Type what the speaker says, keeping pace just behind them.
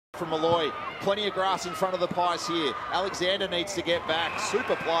from Malloy. Plenty of grass in front of the Pies here. Alexander needs to get back.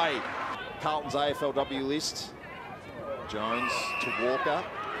 Super play. Carlton's AFLW list. Jones to Walker.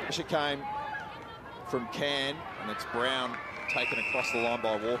 Pressure came from Can, and it's Brown taken across the line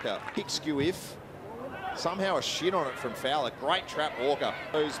by Walker. Kick skew if. Somehow a shin on it from Fowler. Great trap, Walker.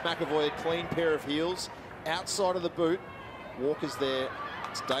 Goes McAvoy, a clean pair of heels. Outside of the boot. Walker's there.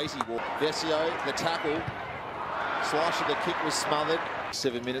 It's Daisy Walker. Vesio, the tackle. Slash of the kick was smothered.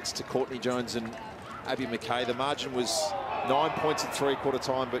 7 minutes to Courtney Jones and Abby McKay. The margin was 9 points at three-quarter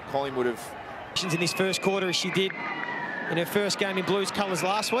time, but Collingwood have... In this first quarter, as she did in her first game in Blues colours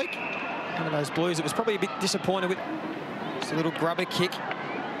last week. One of those Blues that was probably a bit disappointed with. Just a little grubber kick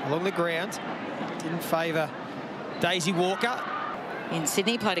along the ground. Didn't favour Daisy Walker. In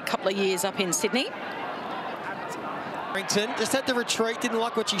Sydney, played a couple of years up in Sydney. Harrington just had to retreat, didn't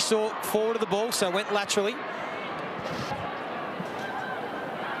like what she saw forward of the ball, so went laterally.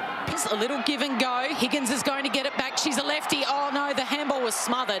 A little give and go. Higgins is going to get it back. She's a lefty. Oh no, the handball was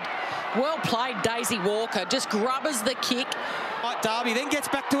smothered. Well played, Daisy Walker. Just grubbers the kick. Darby then gets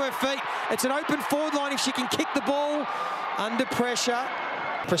back to her feet. It's an open forward line if she can kick the ball under pressure.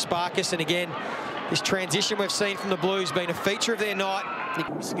 Petrevski-Seton, and again, this transition we've seen from the Blues being a feature of their night.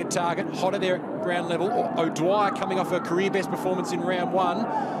 Missing a target, hotter there at ground level. O'Dwyer coming off her career best performance in round one.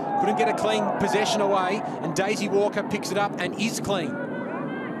 Couldn't get a clean possession away, and Daisy Walker picks it up and is clean.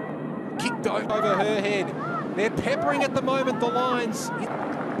 Kicked over her head. They're peppering at the moment the lines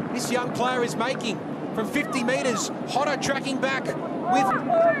this young player is making from 50 metres. Hotter tracking back with...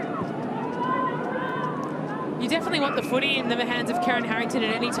 You definitely want the footy in the hands of Karen Harrington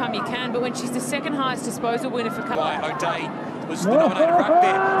at any time you can, but when she's the second highest disposal winner for... O'Day was the nominated ruck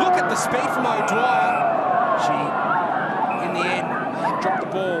there. Look at the speed from O'Dwyer. She, in the end, dropped the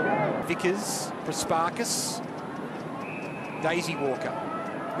ball. Vickers, Petrevski-Seton, Daisy Walker.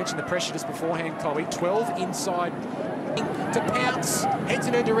 I mentioned the pressure just beforehand, Chloe. 12 inside to Pounce. Heads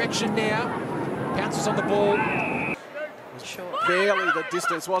in her direction now. Pounce is on the ball. Barely the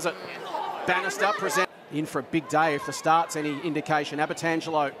distance, was it? Bannister present in for a big day if the start's any indication.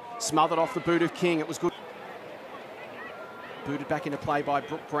 Abertangelo smothered off the boot of King. It was good. Booted back into play by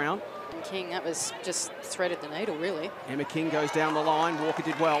Brooke Brown. King, that was just threaded the needle, really. Emma King goes down the line. Walker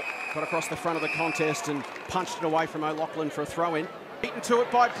did well. Got across the front of the contest and punched it away from O'Loughlin for a throw-in. Beaten to it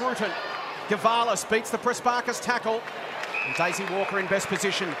by Bruton. Gavalis beats the Petrevski-Seton tackle. And Daisy Walker in best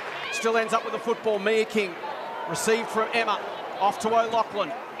position. Still ends up with the football. Mia King received from Emma. Off to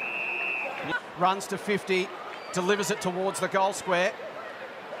O'Loughlin. Runs to 50. Delivers it towards the goal square.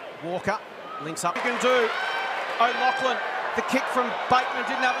 Walker links up. You can do. O'Loughlin. The kick from Bateman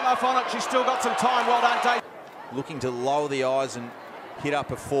didn't have enough on it. She's still got some time. Well done, Daisy. Looking to lower the eyes and hit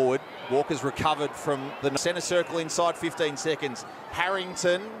up a forward. Walker's recovered from the centre circle inside 15 seconds.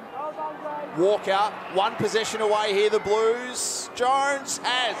 Harrington, Walker, one possession away here, the Blues. Jones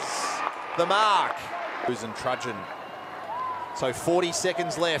has the mark. Blues and Trudgeon. So 40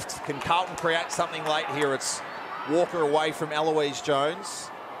 seconds left. Can Carlton create something late here? It's Walker away from Eloise Jones.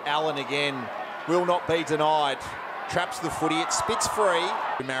 Allen again will not be denied. Traps the footy, it spits free.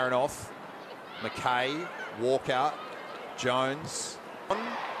 Marinoff, McKay, Walker, Jones.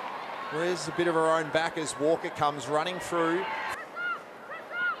 Where's a bit of her own back as Walker comes running through.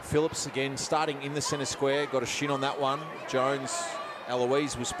 Phillips again starting in the centre square, got a shin on that one. Jones,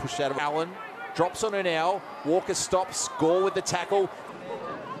 Eloise was pushed out of Allen. Drops on her now. Walker stops, Gore with the tackle.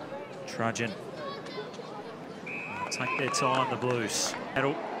 Trudgeon. Take their time, the Blues.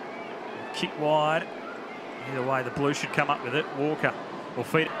 That'll kick wide. Either way, the Blues should come up with it. Walker will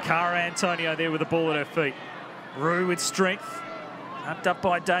feed it. Cara Antonio there with the ball at her feet. Rue with strength. Upped up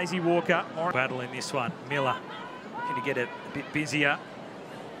by Daisy Walker. Battle in this one. Miller looking to get it a bit busier.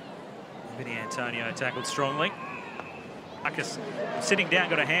 Vinnie Antonio tackled strongly. Marcus sitting down,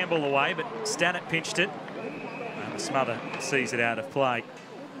 got a handball away, but Stannett pinched it. And the smother sees it out of play.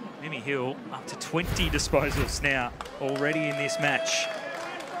 Mimi Hill up to 20 disposals now already in this match.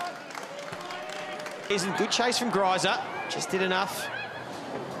 Here's a good chase from Greiser. Just did enough.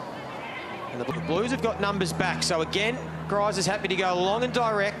 And the Blues have got numbers back. So again, Greiser's happy to go long and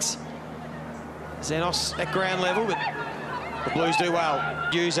direct. Xenos at ground level, but the Blues do well.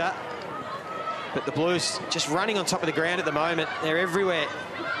 User. But the Blues just running on top of the ground at the moment. They're everywhere.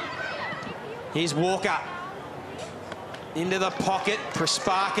 Here's Walker. Into the pocket.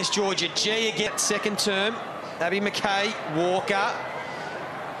 Petrevski-Seton, Georgia G again. Second term. Abby McKay, Walker.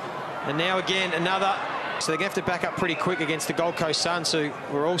 And now again, another. So they're going to have to back up pretty quick against the Gold Coast Suns, who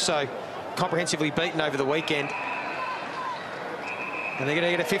were also comprehensively beaten over the weekend. And they're going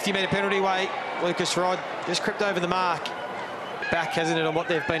to get a 50-metre penalty away. Lucas Rod just crept over the mark. back, hasn't it, on what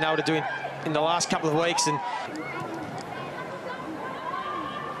they've been able to do in the last couple of weeks. And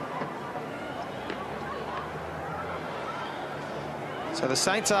so the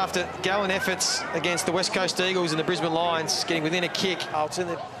Saints, after gallant efforts against the West Coast Eagles and the Brisbane Lions, getting within a kick. Carlton,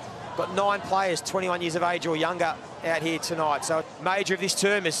 they've got 9 players, 21 years of age or younger, out here tonight. So major of this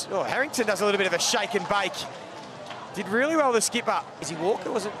term is, Harrington does a little bit of a shake and bake. Did really well, the skipper. Daisy Walker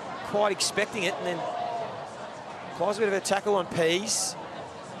wasn't quite expecting it, and then applies a bit of a tackle on Pease.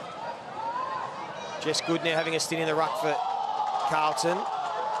 Jess Good now having a stint in the ruck for Carlton.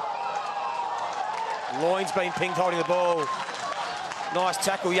 Loyne's been pinged holding the ball. Nice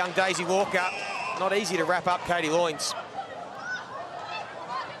tackle, young Daisy Walker. Not easy to wrap up Katie Loynes.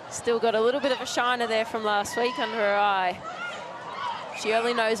 Still got a little bit of a shiner there from last week under her eye. She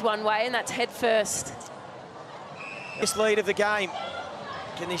only knows one way, and that's head first. This lead of the game.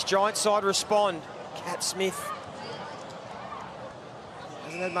 Can this Giant side respond? Kat Smith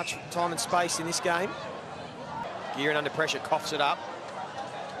hasn't had much time and space in this game. Gearing under pressure, coughs it up.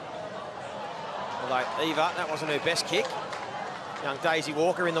 Although Eva, that wasn't her best kick. Young Daisy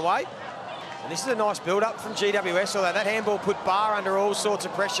Walker in the way. And this is a nice build-up from GWS, although that handball put Barr under all sorts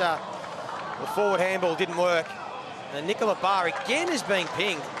of pressure. The forward handball didn't work. And Nicola Barr again is being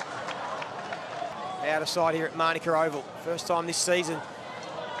pinged. Out of sight here at Manuka Oval. First time this season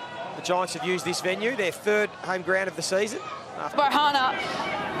the Giants have used this venue, their 3rd home ground of the season. Bohana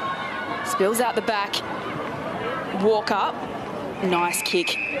spills out the back. Walker, nice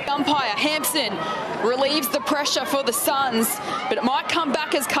kick. Umpire Hampson relieves the pressure for the Suns, but it might come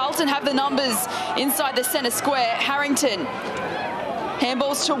back as Carlton have the numbers inside the centre square. Harrington,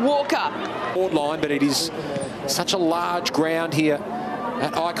 handballs to Walker. Forward line, but it is such a large ground here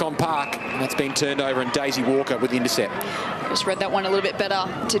at Icon Park, and that's been turned over, and Daisy Walker with the intercept. Just read that one a little bit better,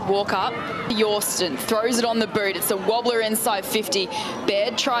 did Walker. Yorston throws it on the boot. It's a wobbler inside 50.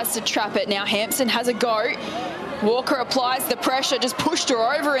 Baird tries to trap it. Now Hampson has a go. Walker applies the pressure, just pushed her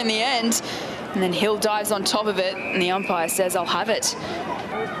over in the end. And then Hill dives on top of it, and the umpire says, I'll have it.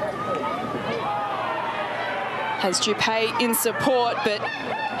 Has Dupay in support, but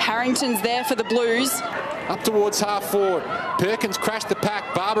Harrington's there for the Blues. Up towards half forward. Perkins crashed the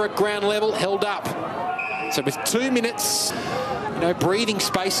pack. Barber at ground level, held up. So with 2 minutes, breathing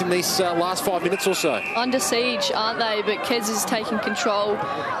space in these last 5 minutes or so. Under siege, aren't they? But Kez is taking control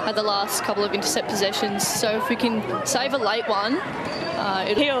at the last couple of intercept possessions. So if we can save a late one,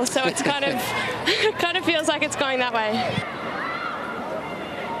 it'll... So it's kind of feels like it's going that way.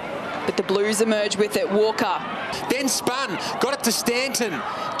 But the Blues emerge with it. Walker. Then spun, got it to Stanton.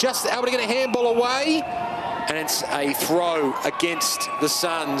 Just able to get a handball away. And it's a throw against the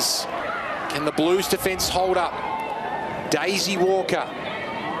Suns. Can the Blues defence hold up? Daisy Walker.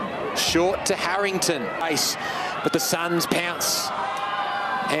 Short to Harrington. But the Suns pounce.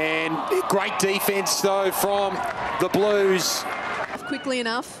 And great defence, though, from the Blues. Quickly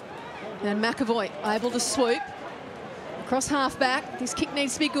enough. And McAvoy able to swoop. Across half-back. This kick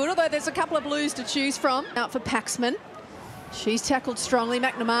needs to be good, although there's a couple of Blues to choose from. Out for Paxman. She's tackled strongly.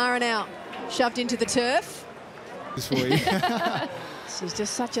 McNamara now shoved into the turf. She's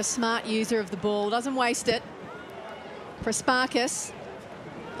just such a smart user of the ball. Doesn't waste it. Prasparkas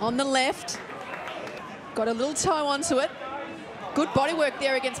on the left. Got a little toe onto it. Good body work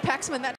there against Paxman. That